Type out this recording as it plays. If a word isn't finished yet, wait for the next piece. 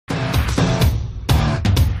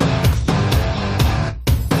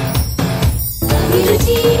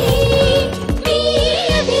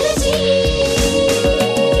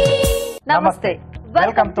నమస్తే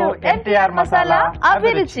welcome to NTR masala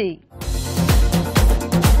అభిరుచి.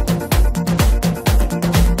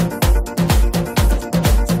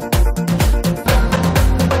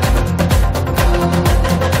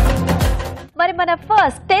 మరి మన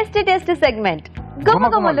ఫస్ట్ టేస్టీ సెగ్మెంట్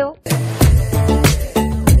గుమగుమలు.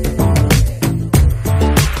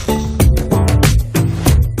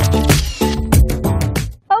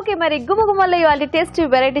 ఓకే, మరి గుమగుమల్లో ఇవాళ టేస్ట్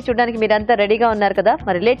వెరైటీ చూడడానికి మీరంతా రెడీగా ఉన్నారు కదా.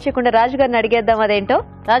 మరి లేట్ చేయకుండా రాజు గారిని అడిగేద్దాం అదేంటో.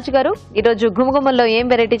 రాజు గారు, ఈ రోజు గుమగుమల్లో ఏం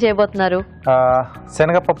వెరైటీ చేయబోతున్నారు?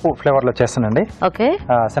 శనగపప్పు ఫ్లేవర్ లో చేస్తానండి. ఓకే,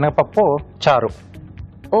 శనగపప్పు చారు.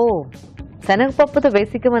 ఓ, శనగపప్పుతో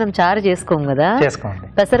బేసిక్ గా మనం చారు చేసుకోం కదా.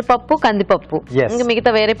 పెసరపప్పు, కందిపప్పు, ఇంకా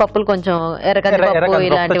మిగతా వేరే పప్పులు కొంచెం ఎర్రకందిపప్పు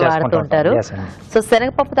ఇలాంటివి వాడుతుంటారు. సో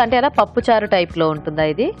శనగపప్పుతో అంటే అలా పప్పు చారు టైప్ లో ఉంటుందా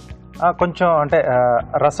ఇది? కొంచెం అంటే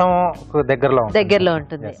రసం దగ్గరలో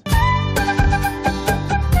ఉంటుంది.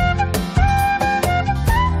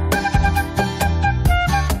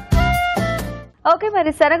 ఓకే,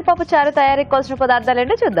 మరి శనగపప్పు చారు తయారీకి కావాల్సిన పదార్థాలు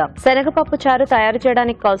ఏంటో చూద్దాం. శనగపప్పు చారు తయారు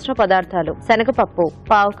చేయడానికి కావాల్సిన పదార్థాలు: శనగపప్పు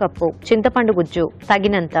పావు కప్పు, చింతపండు గుజ్జు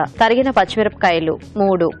తగినంత, తరిగిన పచ్చిమిరపకాయలు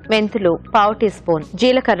 3, మెంతులు పావు టీ స్పూన్,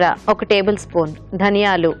 జీలకర్ర 1 టేబుల్ స్పూన్,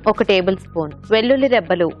 ధనియాలు 1 టేబుల్ స్పూన్, వెల్లుల్లి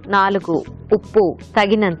రెబ్బలు 4, ఉప్పు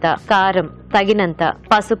తగినంత, కారం తగినంత,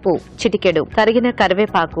 పసుపు చిటికెడు, తరిగిన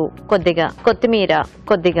కరివేపాకు కొద్దిగా, కొత్తిమీర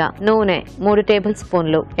కొద్దిగా, నూనె 3 టేబుల్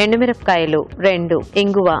స్పూన్లు, ఎండుమిరపకాయలు 2,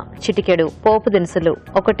 ఇంగువ చిటికెడు, పోపు దినుసులు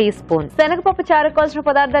 1 టీ స్పూన్. శనగపప్పు చారు కావాల్సిన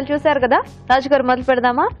పదార్థాలు చూసారు కదా. రాజుగారు మొదలు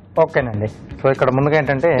పెడదామా? ఓకేనండి. సో ఇక్కడ ముందుగా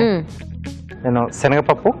ఏంటంటే నేను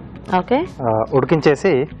శనగపప్పు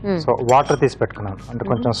ఉడికించేసి సో వాటర్ తీసి పెట్టుకున్నాను. అంటే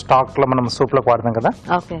కొంచెం స్టాక్ లో మనం సూప్ లోకి వాడతాం కదా.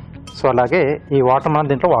 సో అలాగే ఈ వాటర్ మనం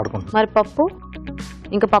దీంట్లో వాడుకుంటాం. మరి పప్పు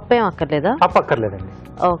ఇంకా పప్పు ఏం అక్కర్లేదా? పప్పు అక్కర్లేదండి.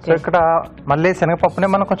 సో ఇక్కడ మళ్ళీ శనగపప్పునే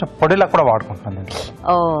మనం కొంచెం పొడిలా కూడా వాడుకుంటున్నాం దీంట్లో.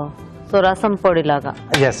 ఓ, సో రసం పొడిలాగా.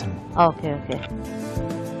 ఎస్ అండి. Okay okay.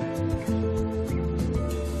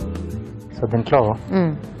 సో దీంట్లో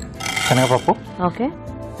శనగపప్పు, ఓకే,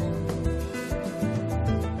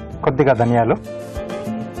 కొద్దిగా ధనియాలు,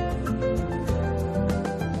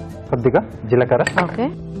 కొద్దిగా జీలకర్ర, ఓకే,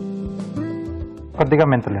 కొద్దిగా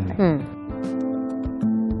మెంతులండి.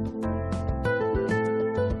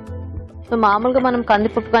 సో మామూలుగా మనం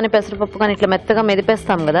కందిపప్పు కానీ పెసరపప్పు కానీ ఇట్లా మెత్తగా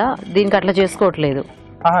మెదిపేస్తాం కదా, దీనికి అట్లా చేసుకోవట్లేదు?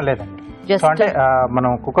 లేదండి. అంటే మనం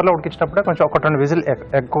కుక్కర్ లో ఉడికించినప్పుడే కొంచెం 1-2 విజిల్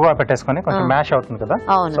ఎక్కువగా పెట్టేసుకొని కొంచెం మ్యాష్ అవుతుంది కదా.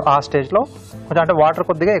 సో ఆ స్టేజ్ లో కొంచెం అంటే వాటర్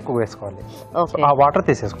కొద్దిగా ఎక్కువ వేసుకోవాలి. ఆ వాటర్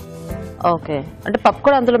తీసేసుకోవాలి. ఓకే, అంటే పప్పు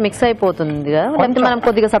కూడా అందులో మిక్స్ అయిపోతుంది కదా, లేకపోతే మనం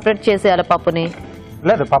కొద్దిగా సెపరేట్ చేసేయాలి పప్పుని?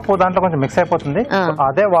 లేదు, పప్పు దాంట్లో కొంచెం మిక్స్ అయిపోతుంది.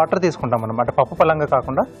 అదే వాటర్ తీసుకుంటాం మనం. అంటే పప్పు పలంగా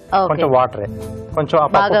కాకుండా కొంచెం వాటర్, కొంచెం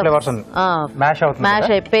ఫ్లేవర్స్ మ్యాష్ అవుతుంది,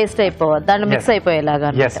 మ్యాష్ అయి పేస్ట్ అయిపోవాలి, దాంట్లో మిక్స్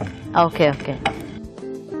అయిపోయేలాగా. Okay okay.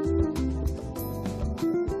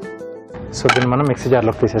 సో దీన్ని మనం మిక్సీ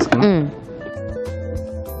జార్లోకి తీసేసుకున్నాం.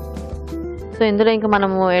 సో ఇందులో ఇంకా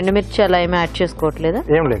మనము ఎండుమిర్చి అలా ఏమి యాడ్ చేసుకోవట్లేదా?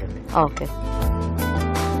 ఏం లేదండి. ఓకే.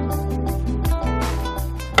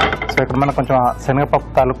 సో ఇక్కడ మనకు కొంచెం శనగపప్పు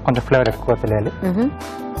తాలూకు కొంచెం ఫ్లేవర్ ఎక్కువ తెలియాలి.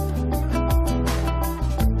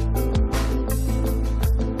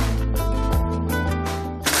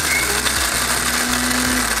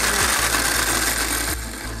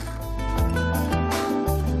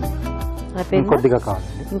 ఇంకొద్దిగా కావాలండి.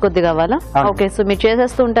 ఇంకొద్ది కావాలా? ఓకే. సో మీరు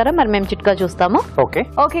చేసేస్తూ ఉంటారా, మరి మేము చిట్కా చూస్తాము. Okay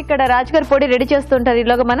okay. ఇక్కడ రాజుగారు పొడి రెడీ చేస్తుంటారు,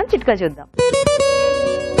 ఈలోగా మనం చిట్కా చూద్దాం.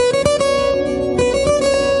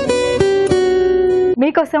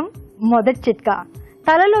 మీకోసం మొదటి చిట్కా.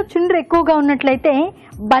 తలలో చుండ్రు ఎక్కువగా ఉన్నట్లయితే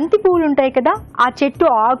బంతి పువ్వులు ఉంటాయి కదా, ఆ చెట్టు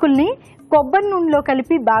ఆకుల్ని కొబ్బరి నూనెలో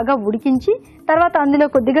కలిపి బాగా ఉడికించి తర్వాత అందులో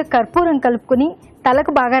కొద్దిగా కర్పూరం కలుపుకుని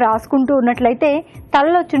తలకు బాగా రాసుకుంటూ ఉన్నట్లయితే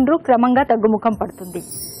తలలో చుండ్రు క్రమంగా తగ్గుముఖం పడుతుంది.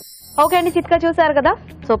 ఓకే అండి, చిట్కా చూసారు కదా.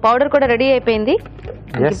 సో పౌడర్ కూడా రెడీ అయిపోయింది.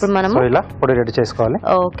 ఇప్పుడు మనం ఇలా పొడి రెడీ చేసుకోవాలి.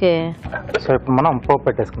 ఓకే. సో ఇప్పుడు మనం పోపు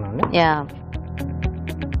పెట్టేసుకున్నాం. యా,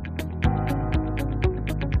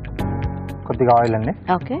 కొద్దిగా ఆయిల్ అండి.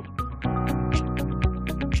 ఓకే.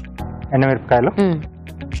 ఎండుమిరపకాయలు,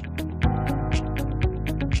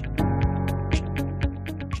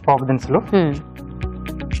 పోపు దినుసులు,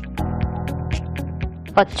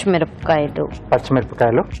 పచ్చిమిరపకాయలు,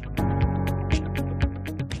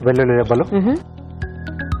 వెల్లుల్లి రెబ్బలు,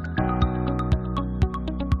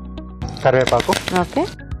 కరివేపాకు, ఓకే,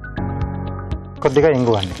 కొద్దిగా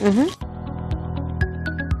ఇంగువ అండి.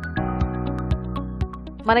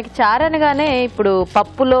 మనకి చారు అనగానే ఇప్పుడు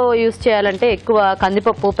పప్పులో యూజ్ చేయాలంటే ఎక్కువ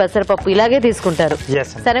కందిపప్పు, పెసరపప్పు ఇలాగే తీసుకుంటారు.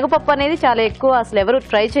 శనగపప్పు అనేది చాలా ఎక్కువ అసలు ఎవరు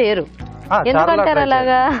ట్రై చేయరు. ఎందుకంటారు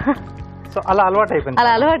అలాగా? అలా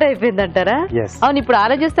అలవాటు అయిపోయింది అంటారా? అవును, ఇప్పుడు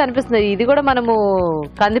ఆలోచిస్తే అనిపిస్తుంది ఇది కూడా మనము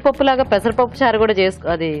కందిపప్పు లాగా పెసరపప్పు చారు కూడా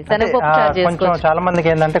అది శనగపప్పు చారు చేసుకోవచ్చు. చాలా మందికి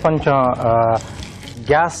ఏంటంటే కొంచెం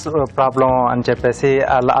గ్యాస్ ప్రాబ్లం అని చెప్పేసి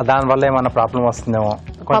దాని వల్ల ఏమైనా ప్రాబ్లం వస్తుందేమో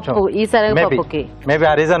పప్పు ఈ శనగపప్పుకి మేబీ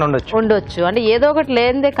ఆ రీజన్ ఉండొచ్చు అంటే ఏదో ఒకటి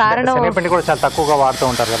లేనిదే కారణం. శనగపిండి కూడా చాలా తక్కువగా వాడుతూ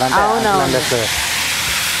ఉంటారు కదా అంటే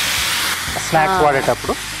స్నాక్స్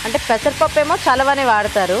వాడేటప్పుడు. అంటే పెసరపప్పు ఏమో చలవని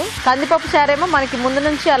వాడతారు, కందిపప్పు చారేమో మనకి ముందు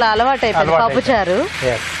నుంచి అలా అలవాటు అయిపోయింది పప్పు చారు.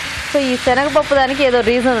 సో ఈ శనగపప్పు దానికి ఏదో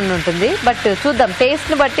రీజన్ ఉంటుంది. బట్ చూద్దాం,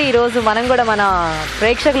 టేస్ట్ ని బట్టి ఈ రోజు మనం కూడా మన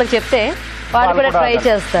ప్రేక్షకులకు చెప్తే వాళ్ళు కూడా ట్రై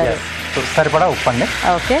చేస్తారు. సరిపడా ఉప్పు అండి,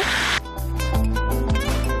 ఓకే,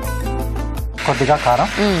 కొద్దిగా కారం,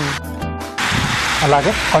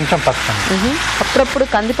 అలాగే కొంచెం పసుపు. అప్పుడప్పుడు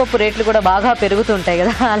కందిపప్పు రేట్లు కూడా బాగా పెరుగుతుంటాయి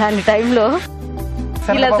కదా, అలాంటి టైంలో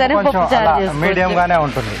ఇలా శనగపప్పు చారు మీడియం గానే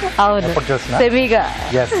ఉంటుంది. అవును, సెమీగా.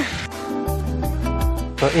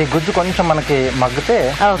 సో ఈ గుజ్జు కొంచెం మనకి మగ్గితే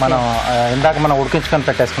మనం ఇందాక మనం ఉడికించుకొని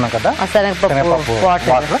పెట్టేసుకున్నాం కదా శనగపప్పు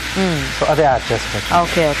వాటర్, సో అదే యాడ్ చేసుకోవచ్చు.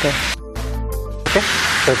 Okay okay okay.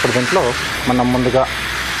 సో ఇప్పుడు దీంట్లో మనం ముందుగా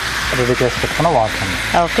రెడీ చేసి పెట్టుకున్న వాటర్ ఉంది.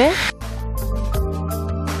 ఓకే.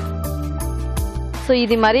 సో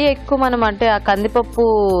ఇది మరీ ఎక్కువ మనం అంటే ఆ కందిపప్పు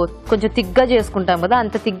కొంచెం తిగ్గా చేసుకుంటాం కదా,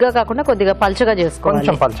 అంత తిగ్గా కాకుండా కొద్దిగా పల్చగా చేసుకోవాలి.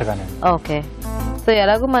 కొంచెం పల్చగానే. ఓకే. సో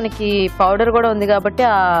ఎలాగో మనకి పౌడర్ కూడా ఉంది కాబట్టి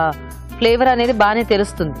ఆ ఫ్లేవర్ అనేది బాగానే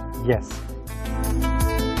తెలుస్తుంది. ఎస్.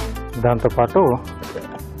 దాంతోపాటు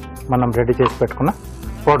మనం రెడీ చేసి పెట్టుకున్న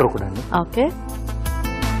పౌడర్ కూడా అండి. ఓకే.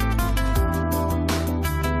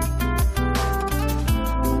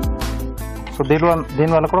 సో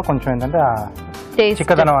దీనివల్ల కూడా కొంచెం ఏంటంటే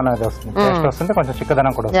చిక్కదనం అనేది వస్తుంది, టేస్ట్ వస్తుంది, కొంచెం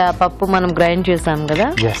చిక్కదనం కూడా వస్తుంది. పప్పు మనం గ్రైండ్ చేసాం కదా,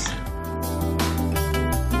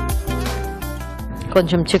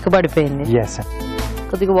 కొంచెం చిక్కబడిపోయింది.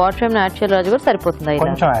 కొద్దిగా వాటర్ ఏమైనా యాడ్ చేయాలి రాజు కూడా సరిపోతుంది.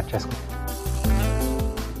 కొంచెం యాడ్ చేసుకో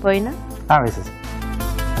పోయినా వేసేసి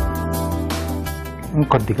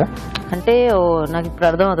ఇంకొద్దిగా. అంటే నాకు ఇప్పుడు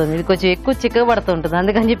అర్థమవుతుంది, ఇది కొంచెం ఎక్కువ చిక్కబడుతుంటుంది,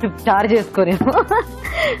 అందుకని చెప్పి చారు చేసుకోలేము.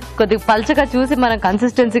 కొద్దిగా పల్చగా చూసి మనం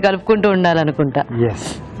కన్సిస్టెన్సీ కలుపుకుంటూ ఉండాలనుకుంటా.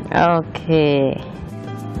 ఓకే.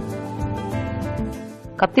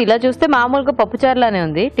 కాకపోతే ఇలా చూస్తే మామూలుగా పప్పు చారులానే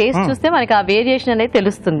ఉంది, టేస్ట్ చూస్తే మనకి ఆ వేరియేషన్ అనేది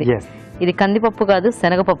తెలుస్తుంది. ఇది కందిపప్పు కాదు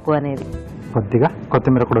శనగపప్పు అనేది. కొద్దిగా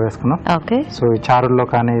కొత్తిమీర కూడా వేసుకున్నాం. ఓకే. సో ఈ చారుల్లో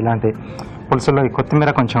కానీ ఇలాంటి పులుసుల్లో ఈ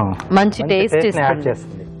కొత్తిమీర కొంచెం మంచి టేస్ట్ ఇస్తుంది.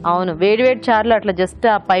 అవును, వేడి వేడి చారులు అట్లా జస్ట్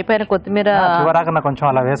ఆ పై పైన కొత్తిమీర కొంచెం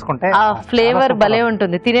అలా వేసుకుంటే ఆ ఫ్లేవర్ భలే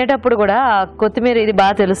ఉంటుంది, తినేటప్పుడు కూడా కొత్తిమీర ఇది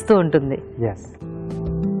బాగా తెలుస్తూ ఉంటుంది.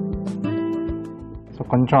 సో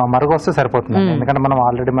కొంచెం మరుగు వస్తే సరిపోతుంది, ఎందుకంటే మనం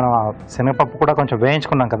ఆల్రెడీ మనం శనగపప్పు కూడా కొంచెం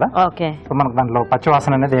వేయించుకున్నాం కదా. ఓకే. సో మనకు దాంట్లో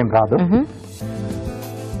పచ్చివాసన అనేది ఏం రాదు.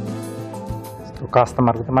 కాస్త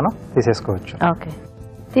మరుగుతే మనం తీసేసుకోవచ్చు. ఓకే,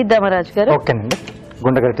 తీద్దామా రాజు గారు? ఓకేనండి.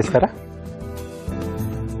 గుండె గట్టిస్తారా?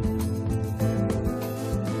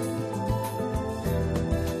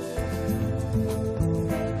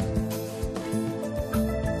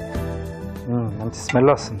 మంచి స్మెల్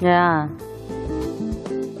వస్తుంది.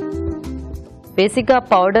 బేసిక్ గా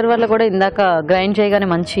పౌడర్ వల్ల కూడా ఇందాక గ్రైండ్ చేయగానే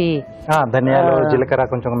మంచి ధనియాలు, జీలకర్ర,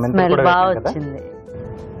 కొంచెం మెంతులు కూడా వచ్చింది.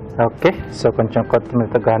 ఓకే. సో కొంచెం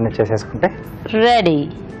కొత్తిమీరతో గార్నిష్ చేసేసుకుంటే రెడీ.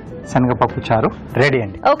 శనగపప్పు చారు రెడీ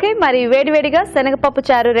అండి. ఓకే, మరి వేడివేడిగా శనగపప్పు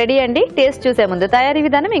చారు రెడీ అండి. టేస్ట్ చూసే ముందు తయారీ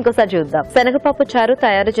విధానం ఇంకోసారి చూద్దాం. శనగపప్పు చారు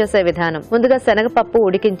తయారు చేసే విధానం: ముందుగా శనగపప్పు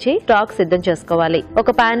ఉడికించి స్టాక్ సిద్ధం చేసుకోవాలి.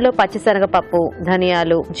 ఒక పాన్ లో పచ్చి శనగపప్పు,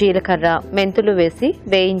 ధనియాలు, జీలకర్ర, మెంతులు వేసి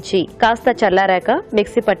వేయించి కాస్త చల్లారాక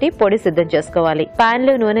మిక్సీ పట్టి పొడి సిద్ధం చేసుకోవాలి. పాన్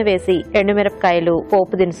లో నూనె వేసి ఎండుమిరపకాయలు,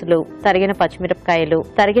 పోపు దినుసులు, తరిగిన పచ్చిమిరపకాయలు,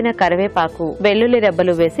 తరిగిన కరివేపాకు, వెల్లుల్లి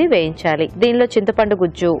రెబ్బలు వేసి వేయించాలి. దీనిలో చింతపండు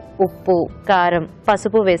గుజ్జు, ఉప్పు, కారం,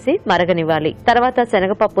 పసుపు వేసి మరగనివ్వాలి. తర్వాత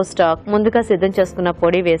శనగపప్పు స్టాక్, ముందుగా సిద్ధం చేసుకున్న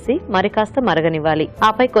పొడి వేసి మరి కాస్త మరగనివ్వాలి.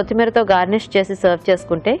 ఆపై కొత్తిమీరతో గార్నిష్ చేసి సర్వ్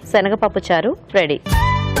చేసుకుంటే శనగపప్పు చారు రెడీ.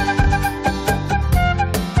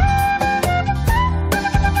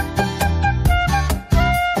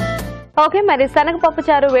 ఓకే, మరి శనగపప్పు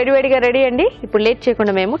చారు వేడివేడిగా రెడీ అండి. ఇప్పుడు లేట్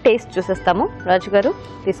చేయకుండా మేము టేస్ట్ చూసేస్తాము. రాజు గారు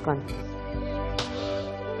తీసుకోండి.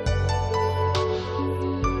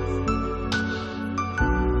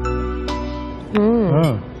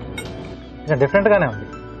 డిఫరెంట్ గానే ఉంది.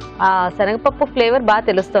 ఆ శనగపప్పు ఫ్లేవర్ బాగా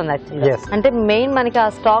తెలుస్తుంది యాక్చువల్లీ. అంటే మెయిన్ మనకి ఆ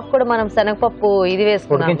స్టాక్ కూడా మనం శనగపప్పు ఇది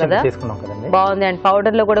వేసుకున్నాం కదా, బాగుంది. అండ్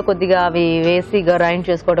పౌడర్ లో కూడా కొద్దిగా అవి వేసి గ్రైండ్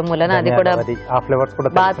చేసుకోవడం వలన అది కూడా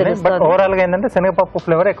బాగా తెలుస్తుంది. ఓవరాల్ గా ఏంటంటే శనగపప్పు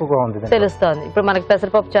ఫ్లేవర్ ఎక్కువగా ఉంది తెలుస్తుంది. ఇప్పుడు మనకి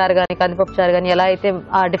పెసరపప్పు చారు గానీ కందిపప్పు చారు గానీ ఎలా అయితే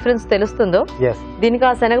ఆ డిఫరెన్స్ తెలుస్తుందో, దీనికి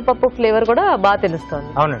ఆ శనగపప్పు ఫ్లేవర్ కూడా బాగా తెలుస్తుంది.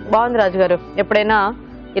 బాగుంది రాజు గారు. ఎప్పుడైనా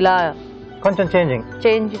ఇలా కొంచెం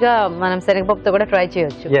చేంజ్ గా మనం శనగపప్పుతో కూడా ట్రై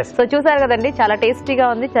చేయొచ్చు. సో చూసారు కదండి, చాలా టేస్టీగా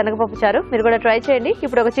ఉంది శనగపప్పు చారు. మీరు కూడా ట్రై చేయండి.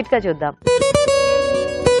 ఇప్పుడు ఒక చిట్కా చూద్దాం.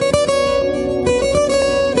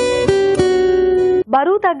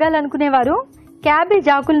 బరువు తగ్గాలనుకునేవారు క్యాబేజ్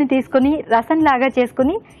ఆకుల్ని తీసుకొని రసంలాగా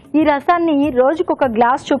చేసుకొని ఈ రసాన్ని రోజుకొక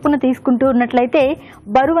గ్లాస్ చొప్పున తీసుకుంటూ ఉన్నట్లయితే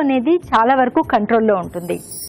బరువు అనేది చాలా వరకు కంట్రోల్లో ఉంటుంది.